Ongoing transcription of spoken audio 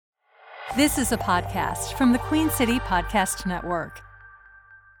This is a podcast from the Queen City Podcast Network.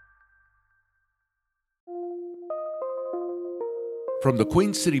 From the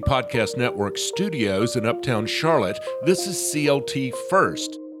Queen City Podcast Network studios in Uptown Charlotte, this is CLT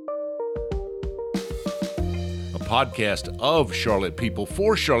First, a podcast of Charlotte people,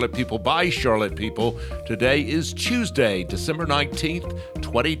 for Charlotte people, by Charlotte people. Today is Tuesday, December 19th,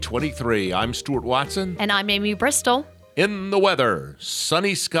 2023. I'm Stuart Watson. And I'm Amy Bristle. In the weather,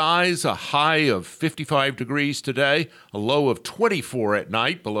 sunny skies, a high of 55 degrees today, a low of 24 at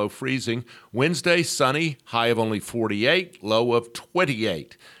night, below freezing. Wednesday, sunny, high of only 48, low of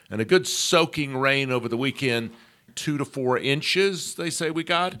 28. And a good soaking rain over the weekend, 2 to 4 inches, they say we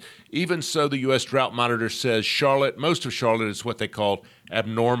got. Even so, the U.S. Drought Monitor says Charlotte, most of Charlotte is what they call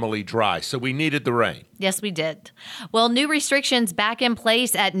abnormally dry. So we needed the rain. Yes, we did. Well, new restrictions back in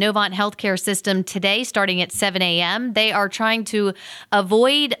place at Novant Healthcare System today, starting at 7 a.m. They are trying to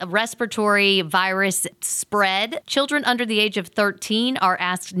avoid respiratory virus spread. Children under the age of 13 are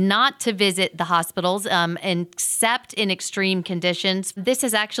asked not to visit the hospitals except in extreme conditions. This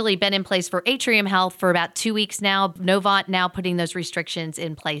has actually been in place for Atrium Health for about 2 weeks now. Novant now putting those restrictions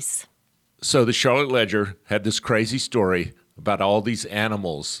in place. So the Charlotte Ledger had this crazy story about all these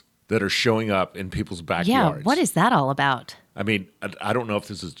animals that are showing up in people's backyards. Yeah, what is that all about? I mean, I don't know if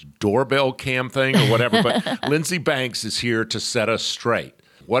this is a doorbell cam thing or whatever, but Lindsey Banks is here to set us straight.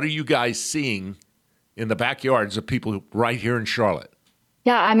 What are you guys seeing in the backyards of people right here in Charlotte?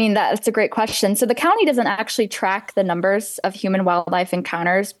 Yeah, I mean, that's a great question. So the county doesn't actually track the numbers of human-wildlife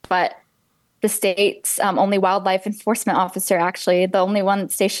encounters, but the state's only wildlife enforcement officer, actually, the only one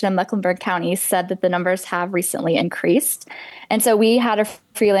stationed in Mecklenburg County, said that the numbers have recently increased. And so we had a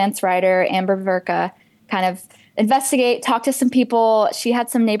freelance writer, Amber Verka, kind of investigate, talk to some people. She had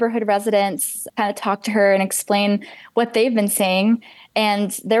some neighborhood residents kind of talk to her and explain what they've been seeing.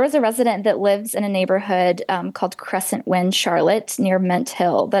 And there was a resident that lives in a neighborhood called Crescent Wind, Charlotte, near Mint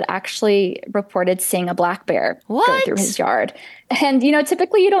Hill, that actually reported seeing a black bear go through his yard. And,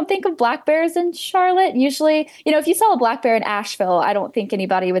 typically you don't think of black bears in Charlotte. Usually, if you saw a black bear in Asheville, I don't think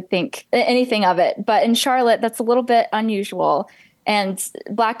anybody would think anything of it. But in Charlotte, that's a little bit unusual. And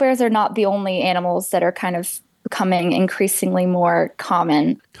black bears are not the only animals that are kind of becoming increasingly more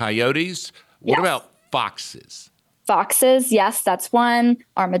common. Coyotes? What about foxes? Foxes, yes, that's one.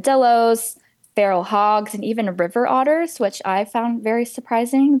 Armadillos, feral hogs, and even river otters, which I found very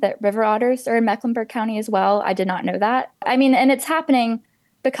surprising that river otters are in Mecklenburg County as well. I did not know that. I mean, and it's happening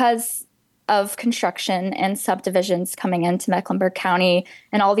because of construction and subdivisions coming into Mecklenburg County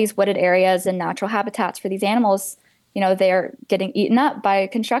and all these wooded areas and natural habitats for these animals. They're getting eaten up by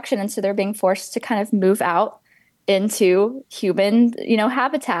construction, and so they're being forced to kind of move out into human,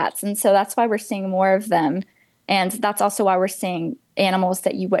 habitats. And so that's why we're seeing more of them. And that's also why we're seeing animals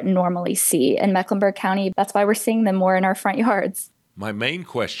that you wouldn't normally see in Mecklenburg County. That's why we're seeing them more in our front yards. My main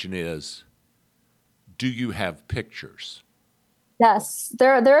question is, do you have pictures? Yes,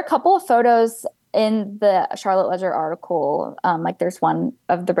 there are a couple of photos in the Charlotte Ledger article. Like there's one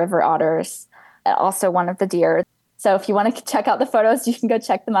of the river otters, also one of the deer. So if you want to check out the photos, you can go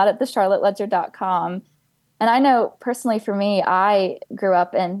check them out at thecharlotteledger.com. And I know personally for me, I grew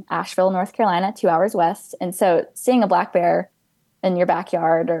up in Asheville, North Carolina, 2 hours west. And so seeing a black bear in your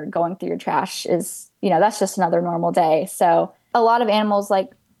backyard or going through your trash is, that's just another normal day. So a lot of animals like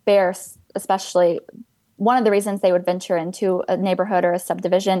bears, especially, one of the reasons they would venture into a neighborhood or a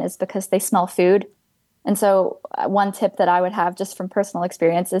subdivision is because they smell food. And so one tip that I would have just from personal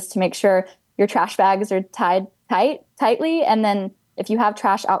experience is to make sure your trash bags are tied tightly. And then if you have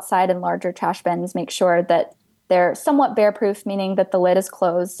trash outside in larger trash bins, make sure that they're somewhat bear-proof, meaning that the lid is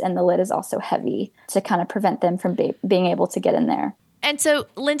closed and the lid is also heavy to kind of prevent them from being able to get in there. And so,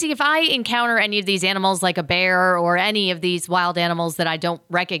 Lindsey, if I encounter any of these animals like a bear or any of these wild animals that I don't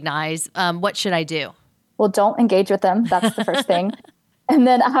recognize, what should I do? Well, don't engage with them. That's the first thing. And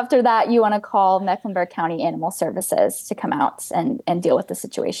then after that, you want to call Mecklenburg County Animal Services to come out and deal with the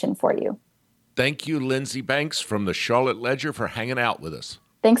situation for you. Thank you, Lindsey Banks from the Charlotte Ledger, for hanging out with us.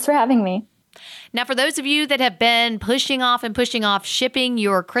 Thanks for having me. Now, for those of you that have been pushing off shipping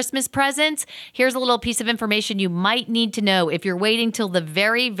your Christmas presents, here's a little piece of information you might need to know if you're waiting till the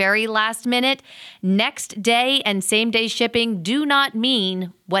very, very last minute. Next day and same day shipping do not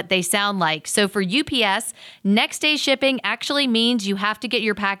mean what they sound like. So for UPS, next day shipping actually means you have to get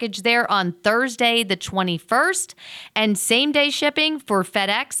your package there on Thursday, the 21st. And same day shipping for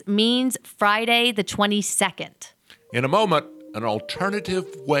FedEx means Friday, the 22nd. In a moment, an alternative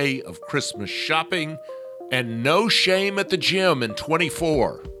way of Christmas shopping, and no shame at the gym in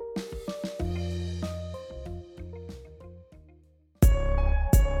 24.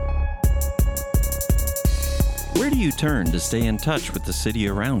 you turn to stay in touch with the city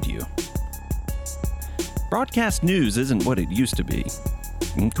around you? Broadcast news isn't what it used to be.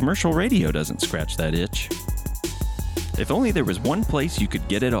 And commercial radio doesn't scratch that itch. If only there was one place you could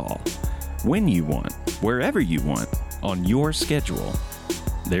get it all. When you want, wherever you want, on your schedule.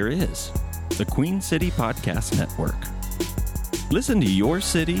 There is. The Queen City Podcast Network. Listen to your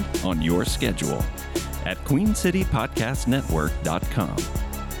city on your schedule at queencitypodcastnetwork.com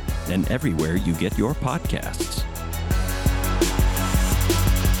and everywhere you get your podcasts.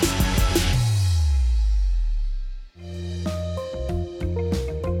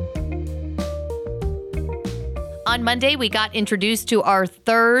 On Monday, we got introduced to our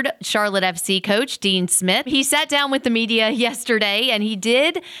third Charlotte FC coach, Dean Smith. He sat down with the media yesterday, and he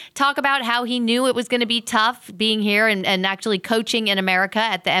did talk about how he knew it was going to be tough being here and actually coaching in America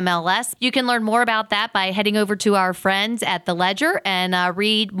at the MLS. You can learn more about that by heading over to our friends at The Ledger and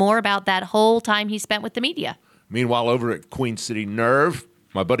read more about that whole time he spent with the media. Meanwhile, over at Queen City Nerve,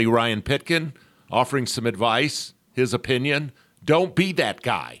 my buddy Ryan Pitkin offering some advice, his opinion. Don't be that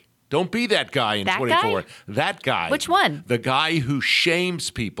guy. Don't be that guy in 24. That guy. Which one? The guy who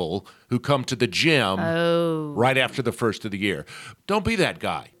shames people who come to the gym right after the first of the year. Don't be that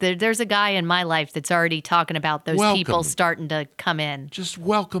guy. There's a guy in my life that's already talking about those people starting to come in. Just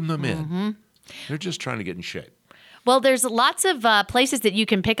welcome them in. They're just trying to get in shape. Well, there's lots of places that you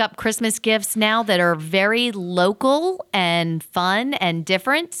can pick up Christmas gifts now that are very local and fun and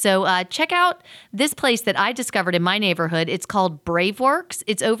different. So check out this place that I discovered in my neighborhood. It's called Braveworks.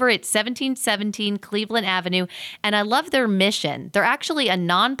 It's over at 1717 Cleveland Avenue, and I love their mission. They're actually a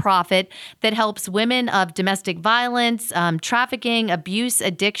nonprofit that helps women of domestic violence, trafficking, abuse,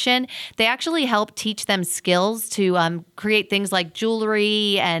 addiction. They actually help teach them skills to create things like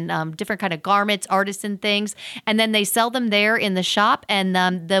jewelry and different kind of garments, artisan things, and then they sell them there in the shop, and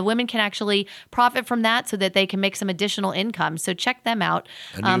the women can actually profit from that so that they can make some additional income. So check them out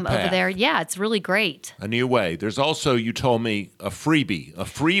over there. Yeah, it's really great. A new way. There's also, you told me, a freebie, a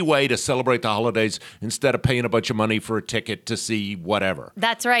free way to celebrate the holidays instead of paying a bunch of money for a ticket to see whatever.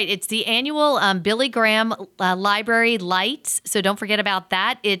 That's right. It's the annual Billy Graham Library Lights. So don't forget about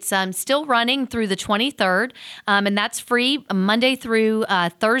that. It's still running through the 23rd, and that's free Monday through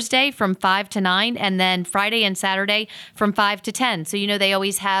Thursday from 5 to 9, and then Friday and Saturday from 5 to 10. So, they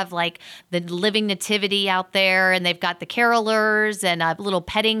always have like the living nativity out there, and they've got the carolers and a little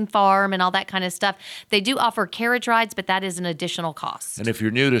petting farm and all that kind of stuff. They do offer carriage rides, but that is an additional cost. And if you're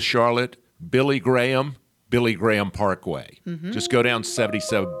new to Charlotte, Billy Graham Parkway. Just go down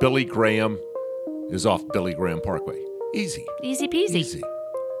 77. Billy Graham is off Billy Graham Parkway. Easy. Easy peasy. Easy.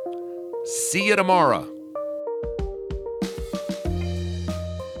 See you tomorrow.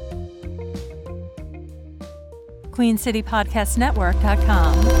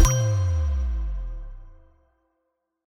 QueenCityPodcastNetwork.com.